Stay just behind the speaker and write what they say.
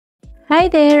Hi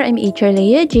there! I'm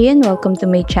Leah and welcome to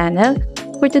my channel.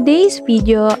 For today's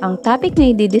video, ang topic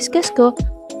na i-discuss ko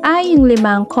ay yung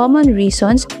 5 common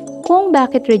reasons kung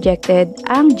bakit rejected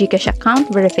ang Gcash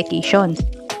account verification.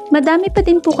 Madami pa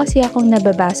din po kasi akong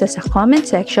nababasa sa comment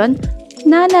section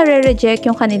na nare-reject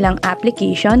yung kanilang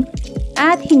application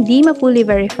at hindi ma-fully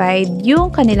verified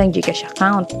yung kanilang Gcash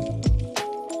account.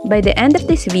 By the end of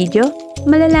this video,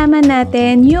 malalaman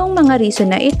natin yung mga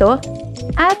reason na ito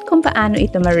at kung paano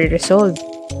ito mariresolve.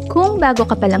 Kung bago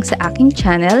ka pa lang sa aking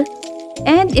channel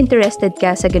and interested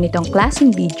ka sa ganitong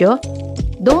klaseng video,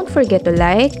 don't forget to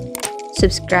like,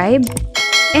 subscribe,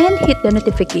 and hit the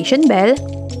notification bell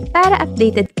para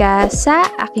updated ka sa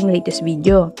aking latest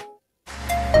video.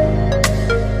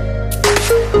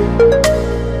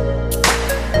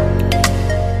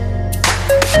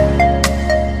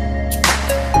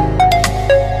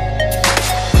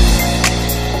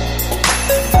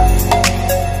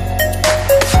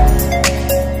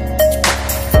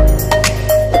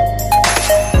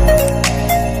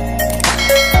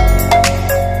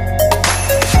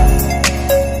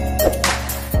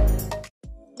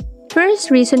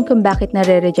 First reason kung bakit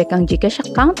nare-reject ang Gcash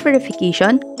account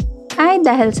verification ay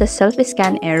dahil sa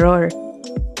self-scan error.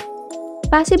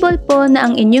 Possible po na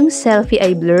ang inyong selfie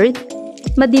ay blurred,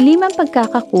 madilim ang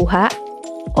pagkakakuha,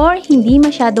 or hindi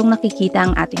masyadong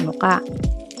nakikita ang ating muka.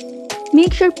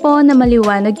 Make sure po na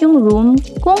maliwanag yung room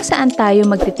kung saan tayo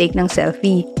magte-take ng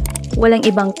selfie. Walang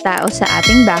ibang tao sa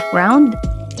ating background.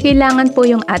 Kailangan po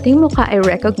yung ating muka ay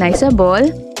recognizable,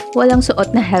 walang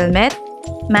suot na helmet,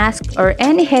 mask or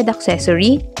any head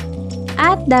accessory,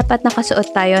 at dapat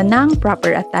nakasuot tayo ng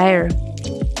proper attire.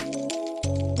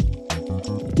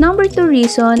 Number 2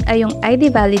 reason ay yung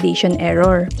ID validation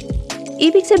error.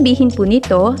 Ibig sabihin po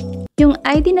nito, yung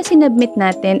ID na sinubmit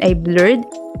natin ay blurred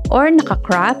or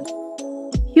naka-crop,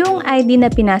 yung ID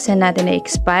na pinasa natin ay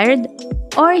expired,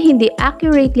 or hindi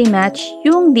accurately match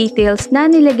yung details na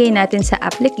nilagay natin sa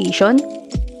application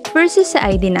versus sa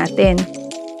ID natin.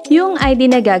 Yung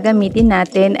ID na gagamitin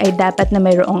natin ay dapat na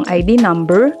mayroong ID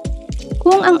number.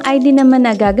 Kung ang ID naman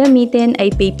na gagamitin ay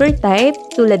paper type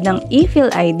tulad ng e-fill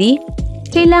ID,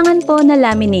 kailangan po na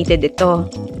laminated ito.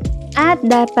 At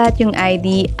dapat yung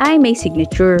ID ay may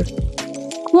signature.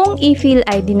 Kung e-fill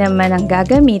ID naman ang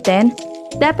gagamitin,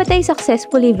 dapat ay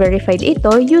successfully verified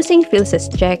ito using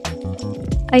PhilSys check.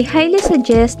 I highly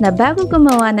suggest na bago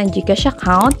gumawa ng Gcash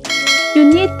account, you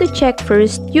need to check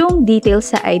first yung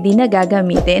details sa ID na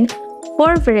gagamitin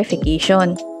for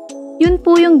verification. Yun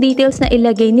po yung details na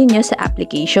ilagay ninyo sa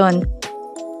application.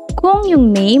 Kung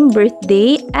yung name,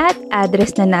 birthday, at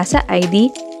address na nasa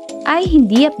ID ay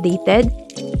hindi updated,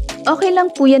 okay lang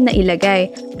po yan na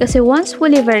ilagay kasi once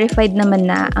fully verified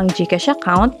naman na ang Gcash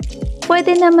account,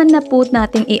 pwede naman na po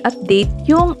nating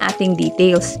i-update yung ating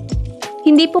details.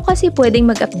 Hindi po kasi pwedeng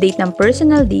mag-update ng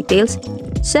personal details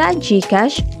sa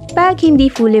Gcash pag hindi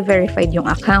fully verified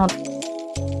yung account.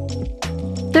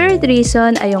 Third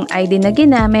reason ay yung ID na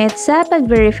ginamit sa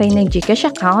pag-verify ng Gcash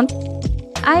account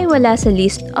ay wala sa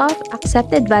list of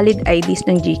accepted valid IDs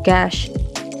ng Gcash.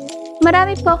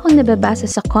 Marami po akong nababasa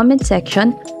sa comment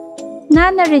section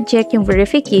na na-reject yung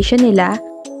verification nila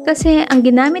kasi ang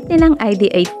ginamit nilang ID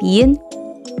ay TIN,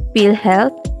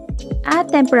 PhilHealth,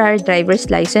 at temporary driver's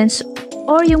license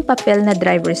or yung papel na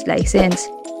driver's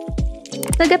license.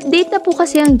 Nag-update na po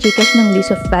kasi ang Gcash ng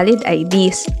list of valid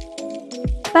IDs.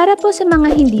 Para po sa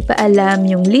mga hindi pa alam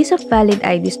yung list of valid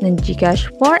IDs ng Gcash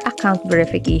for account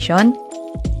verification,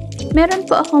 meron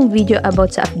po akong video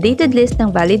about sa updated list ng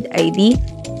valid ID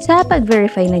sa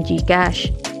pag-verify ng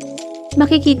Gcash.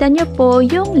 Makikita nyo po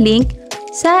yung link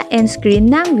sa end screen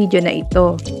ng video na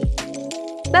ito.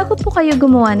 Bago po kayo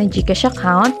gumawa ng Gcash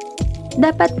account,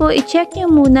 dapat po i-check nyo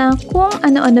muna kung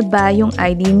ano-ano ba yung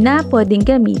ID na pwedeng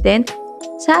gamitin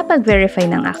sa pag-verify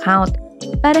ng account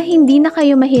para hindi na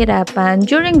kayo mahirapan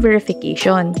during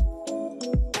verification.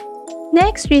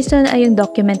 Next reason ay yung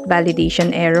document validation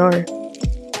error.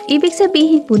 Ibig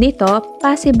sabihin po nito,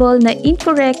 possible na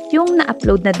incorrect yung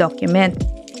na-upload na document.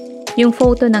 Yung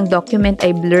photo ng document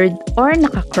ay blurred or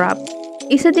naka-crop.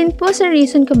 Isa din po sa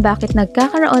reason kung bakit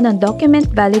nagkakaroon ng document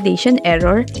validation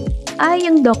error ay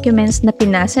yung documents na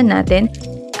pinasa natin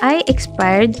ay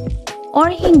expired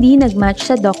or hindi nag-match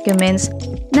sa documents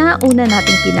na una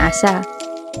nating pinasa.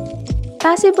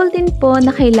 Possible din po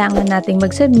na kailangan nating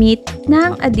mag-submit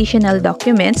ng additional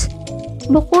documents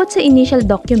bukod sa initial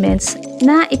documents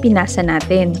na ipinasa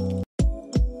natin.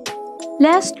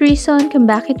 Last reason kung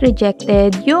bakit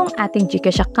rejected yung ating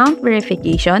Gcash account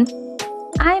verification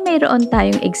ay mayroon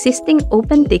tayong existing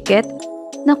open ticket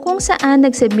na kung saan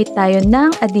nag-submit tayo ng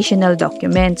additional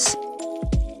documents.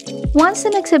 Once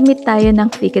na nag-submit tayo ng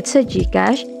ticket sa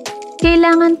Gcash,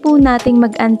 kailangan po nating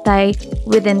mag-antay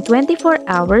within 24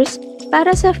 hours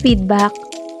para sa feedback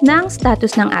ng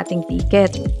status ng ating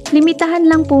ticket. Limitahan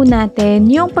lang po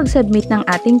natin yung pag-submit ng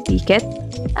ating ticket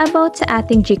about sa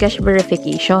ating Gcash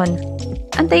verification.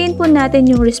 Antayin po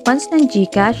natin yung response ng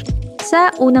Gcash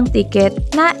sa unang ticket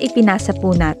na ipinasa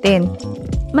po natin.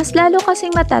 Mas lalo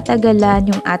kasing matatagalan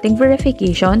yung ating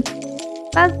verification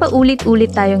pag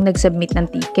paulit-ulit tayong nag-submit ng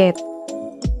ticket.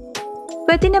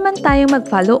 Pwede naman tayong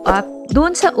mag-follow up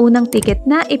doon sa unang ticket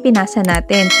na ipinasa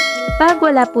natin pag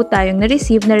wala po tayong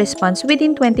na-receive na response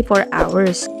within 24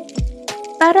 hours.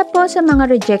 Para po sa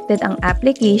mga rejected ang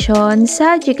application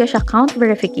sa Gcash account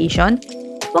verification,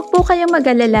 huwag po kayong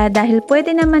mag-alala dahil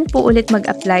pwede naman po ulit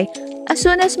mag-apply as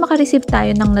soon as makareceive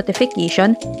tayo ng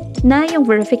notification na yung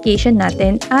verification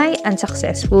natin ay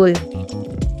unsuccessful.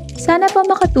 Sana po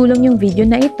makatulong yung video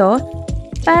na ito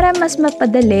para mas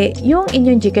mapadali yung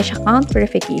inyong Gcash account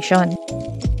verification.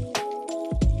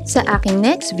 Sa aking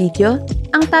next video,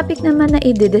 ang topic naman na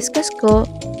i-discuss ko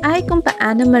ay kung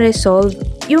paano ma-resolve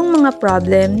yung mga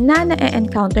problem na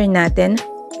na-encounter natin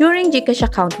during Gcash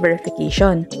account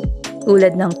verification.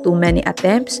 Tulad ng too many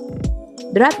attempts,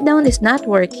 drop-down is not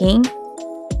working,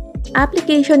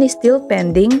 application is still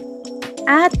pending,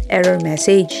 at error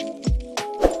message.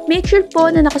 Make sure po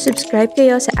na nakasubscribe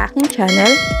kayo sa aking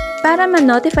channel para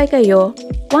ma-notify kayo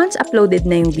once uploaded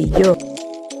na yung video.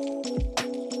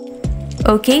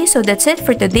 Okay, so that's it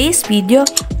for today's video.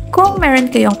 Kung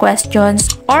meron kayong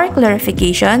questions or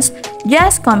clarifications,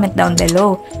 just comment down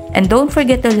below. And don't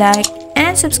forget to like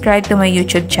and subscribe to my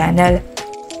YouTube channel.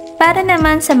 Para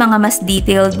naman sa mga mas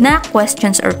detailed na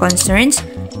questions or concerns,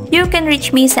 you can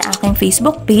reach me sa aking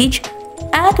Facebook page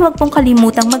at huwag pong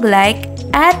kalimutang mag-like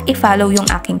at i-follow yung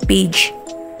aking page.